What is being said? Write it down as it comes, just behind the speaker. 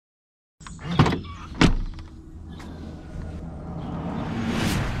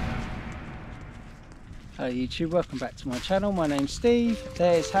Hello YouTube, welcome back to my channel. My name's Steve,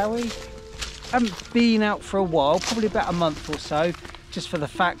 there's Howie. I haven't been out for a while, probably about a month or so, just for the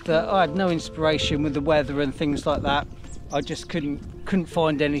fact that I had no inspiration with the weather and things like that. I just couldn't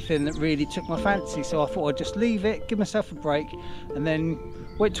find anything that really took my fancy, so I thought I'd just leave it, give myself a break, and then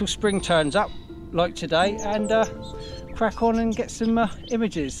wait till spring turns up, like today, and crack on and get some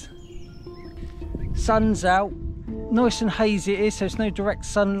images. Sun's out, nice and hazy it is, so it's no direct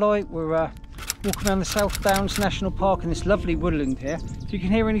sunlight. We're walking around the South Downs National Park in this lovely woodland here. If you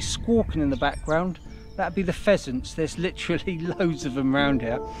can hear any squawking in the background, that'd be the pheasants. There's literally loads of them around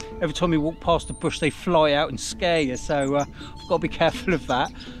here. Every time you walk past a bush they fly out and scare you, so I've got to be careful of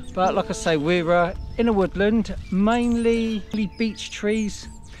that. But like I say, we're in a woodland, mainly beech trees,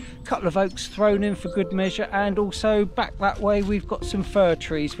 a couple of oaks thrown in for good measure, and also back that way we've got some fir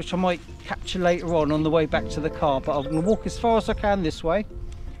trees which I might capture later on the way back to the car. But I'm going to walk as far as I can this way,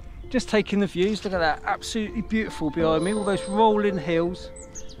 just taking the views. Look at that, absolutely beautiful behind me, all those rolling hills,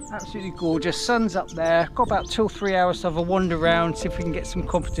 absolutely gorgeous. Sun's up there, got about 2 or 3 hours to have a wander around, see if we can get some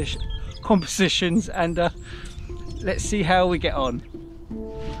compositions, and let's see how we get on.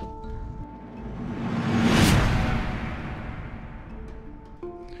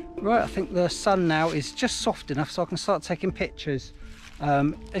 Right, I think the sun now is just soft enough so I can start taking pictures.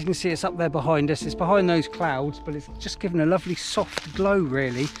 As you can see, it's up there behind us. It's behind those clouds, but it's just given a lovely soft glow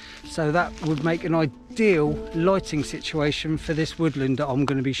really, so that would make an ideal lighting situation for this woodland that I'm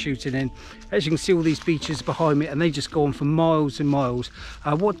going to be shooting in. As you can see, all these beeches behind me, and they just go on for miles and miles.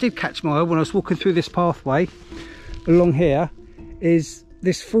 What did catch my eye when I was walking through this pathway along here is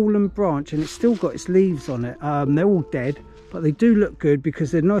this fallen branch, and it's still got its leaves on it. They're all dead, but they do look good because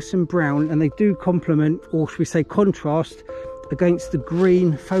they're nice and brown, and they do complement, or should we say contrast, against the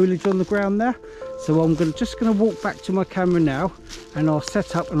green foliage on the ground there. So I'm just going to walk back to my camera now, and I'll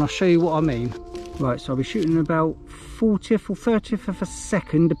set up and I'll show you what I mean. Right, so I'll be shooting about 40th or 30th of a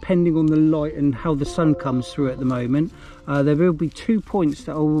second depending on the light and how the sun comes through at the moment. There will be 2 points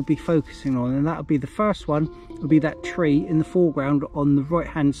that I will be focusing on, and that'll be, the first one will be that tree in the foreground on the right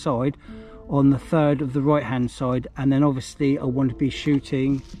hand side, on the third of the right hand side, and then obviously I want to be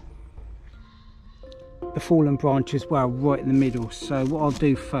shooting the fallen branch as well, right in the middle. So what I'll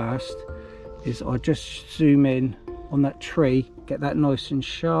do first is I'll just zoom in on that tree, get that nice and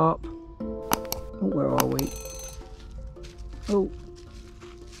sharp. Oh, where are we? Oh,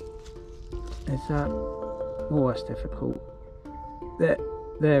 is that? Oh, that's difficult.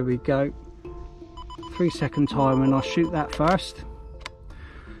 There we go. 3 second time, and I'll shoot that first.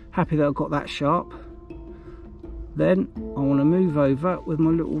 Happy that I've got that sharp. Then I want to move over with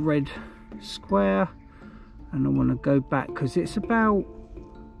my little red square, and I want to go back because it's about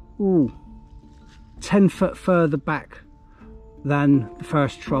 10 foot further back than the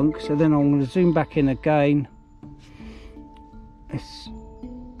first trunk. So then I'm going to zoom back in again. It's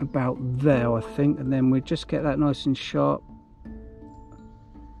about there, I think, and then we just get that nice and sharp.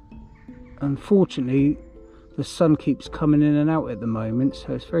 Unfortunately, the sun keeps coming in and out at the moment,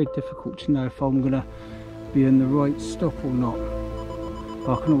 so it's very difficult to know if I'm going to be in the right stop or not.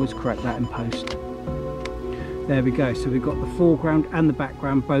 But I can always correct that in post. There we go, so we've got the foreground and the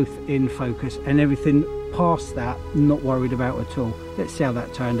background both in focus, and everything past that not worried about at all. Let's see how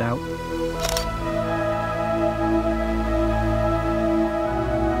that turned out.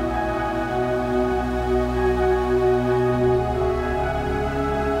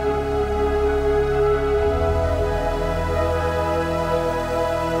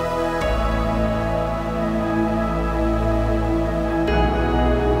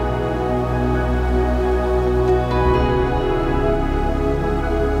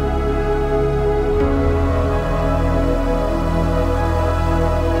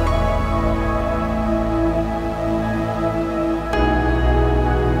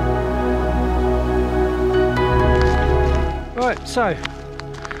 So,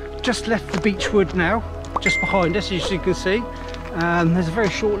 just left the beech wood now, just behind us, as you can see. There's a very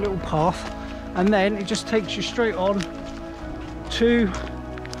short little path, and then it just takes you straight on to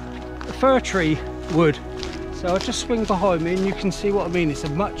the fir tree wood. So I'll just swing behind me and you can see what I mean. It's a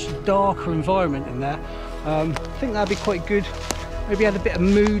much darker environment in there. I think that'd be quite good. Maybe add a bit of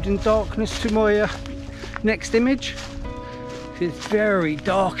mood and darkness to my next image. It's very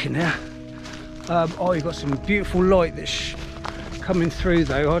dark in there. Oh, you've got some beautiful light that's coming through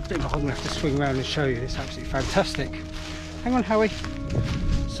though. I think I'm going to have to swing around and show you. It's absolutely fantastic. Hang on, Howie.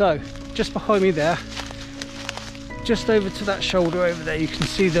 So just behind me there, just over to that shoulder over there, you can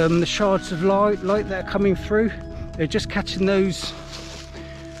see the shards of light that are coming through. They're just catching those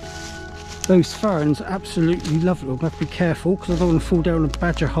ferns. Absolutely lovely. I'm going to have to be careful because I don't want to fall down a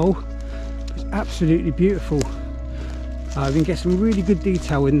badger hole. It's absolutely beautiful. You can get some really good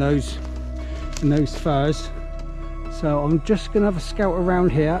detail in those firs. So I'm just gonna have a scout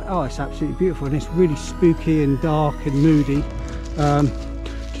around here. Oh, it's absolutely beautiful, and it's really spooky and dark and moody.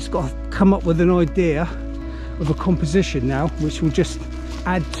 Just got to come up with an idea of a composition now, which will just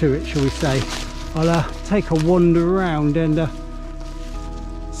add to it, shall we say. I'll take a wander around and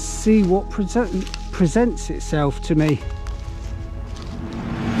see what presents itself to me.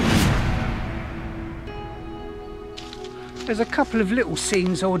 There's a couple of little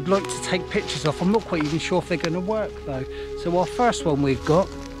scenes I would like to take pictures of. I'm not quite even sure if they're going to work though. So our first one we've got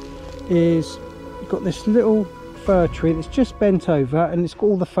is, we've got this little fir tree that's just bent over and it's got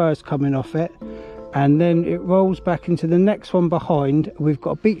all the firs coming off it, and then it rolls back into the next one behind. We've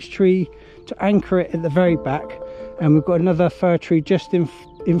got a beech tree to anchor it at the very back, and we've got another fir tree just in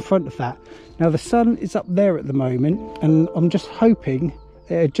front of that. Now the sun is up there at the moment, and I'm just hoping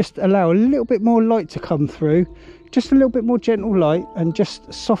it'll just allow a little bit more light to come through, just a little bit more gentle light, and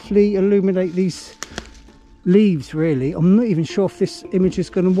just softly illuminate these leaves really. I'm not even sure if this image is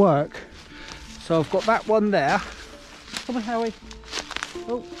going to work. So I've got that one there. Come on, Howie.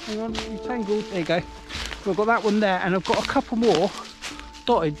 Oh, hang on, you tangled. There you go. So I've got that one there, and I've got a couple more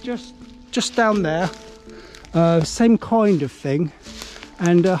dotted just down there. Same kind of thing.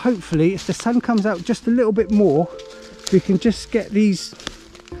 And hopefully, if the sun comes out just a little bit more, we can just get these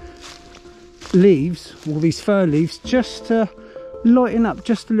leaves, all these fir leaves, just to lighten up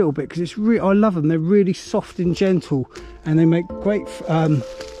just a little bit, because it's I love them. They're really soft and gentle, and they make great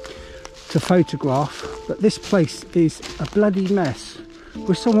to photograph. But this place is a bloody mess.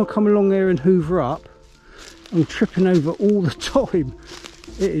 Will someone come along here and hoover up? I'm tripping over all the time.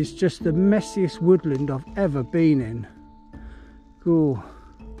 It is just the messiest woodland I've ever been in. Oh,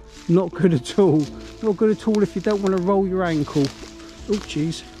 not good at all. Not good at all if you don't want to roll your ankle. Oh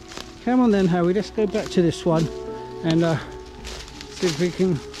jeez. Come on then, Howie, let's go back to this one and see if we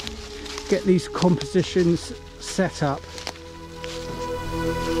can get these compositions set up.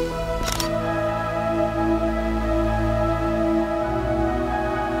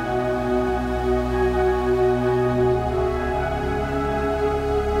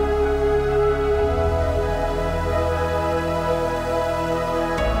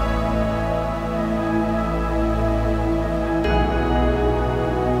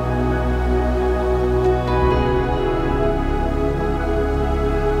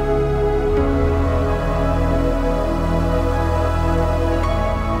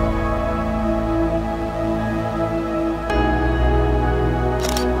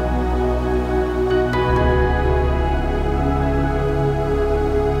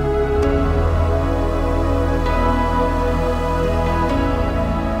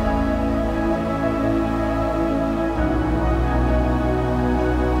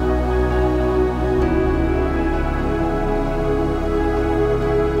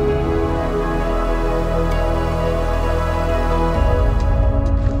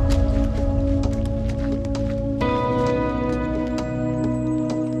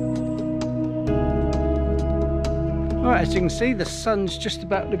 As you can see, the sun's just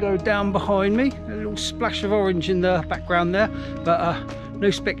about to go down behind me. A little splash of orange in the background there, but no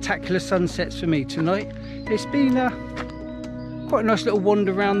spectacular sunsets for me tonight. It's been quite a nice little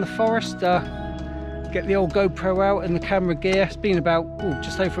wander around the forest. Get the old GoPro out and the camera gear. It's been about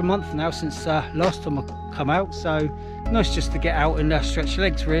just over a month now since last time I come out, so nice just to get out and stretch your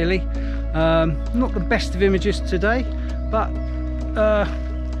legs really. Not the best of images today, but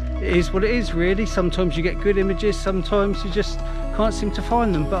it is what it is really. Sometimes you get good images, sometimes you just can't seem to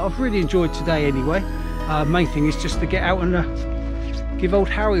find them, but I've really enjoyed today anyway. Main thing is just to get out and give old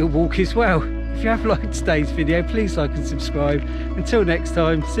Harry a walk as well. If you have liked today's video, please like and subscribe. Until next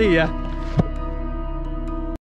time, see ya.